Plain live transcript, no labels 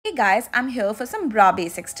Hey guys, I'm here for some bra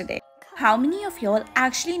basics today. How many of y'all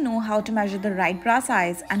actually know how to measure the right bra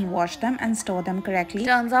size and wash them and store them correctly?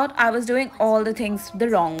 Turns out I was doing all the things the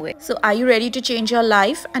wrong way. So are you ready to change your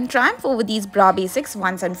life and triumph over these bra basics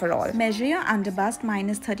once and for all? Measure your under bust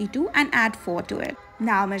minus 32 and add 4 to it.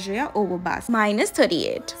 Now measure your over bust minus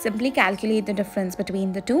 38. Simply calculate the difference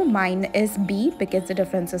between the two. Mine is B because the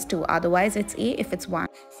difference is 2. Otherwise it's A if it's 1.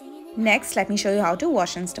 Next, let me show you how to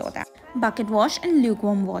wash and store them. Bucket wash in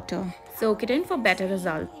lukewarm water. Soak it in for better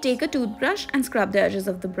results. Take a toothbrush and scrub the edges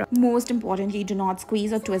of the bra. Most importantly, do not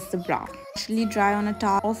squeeze or twist the bra. Partially dry on a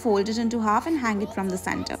towel or fold it into half and hang it from the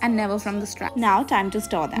center and never from the strap. Now time to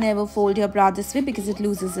store them. Never fold your bra this way because it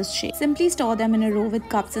loses its shape. Simply store them in a row with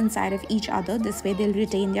cups inside of each other. This way they'll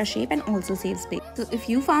retain their shape and also save space. So if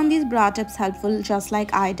you found these bra tips helpful just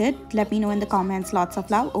like I did, let me know in the comments. Lots of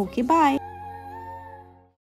love. Okay, bye.